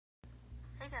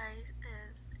guys,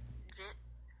 it's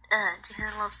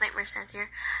Jan Loves Nightmare Sans here.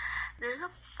 There's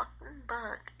a fucking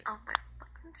bug on my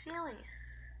fucking ceiling.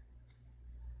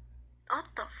 What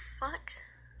the fuck?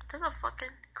 There's a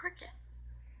fucking cricket.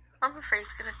 I'm afraid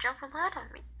it's gonna jump and land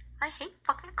on me. I hate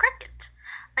fucking crickets.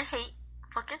 I hate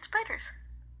fucking spiders.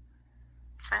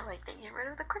 I like to get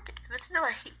rid of the crickets, but no,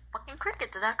 I hate fucking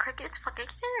crickets. That cricket's fucking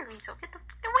scaring me, so get the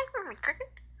fuck away from me, cricket.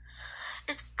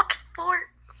 It's fucking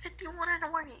 4:51 in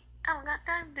the morning. I don't got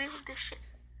time to deal with this shit.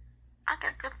 I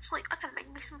gotta go to sleep. I gotta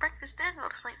make me some breakfast and go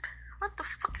to sleep. What the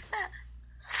fuck is that?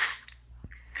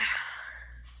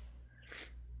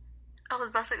 I was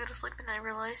about to go to sleep and I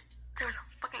realized there was a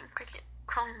fucking cricket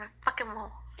crawling my fucking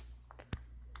wall.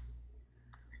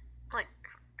 Like,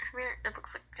 from here, it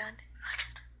looks like God.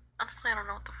 Honestly, I don't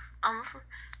know what the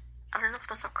I don't know if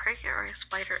that's a cricket or a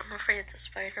spider. I'm afraid it's a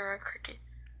spider or a cricket.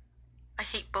 I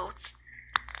hate both.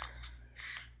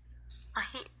 I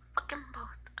hate fucking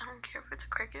both. I don't care if it's a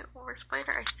cricket or a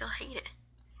spider, I still hate it.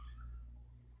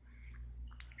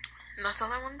 And that's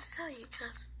all I wanted to tell you,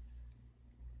 because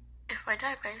if I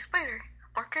die by a spider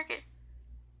or cricket,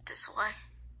 this is why.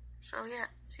 So yeah,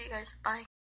 see you guys, bye.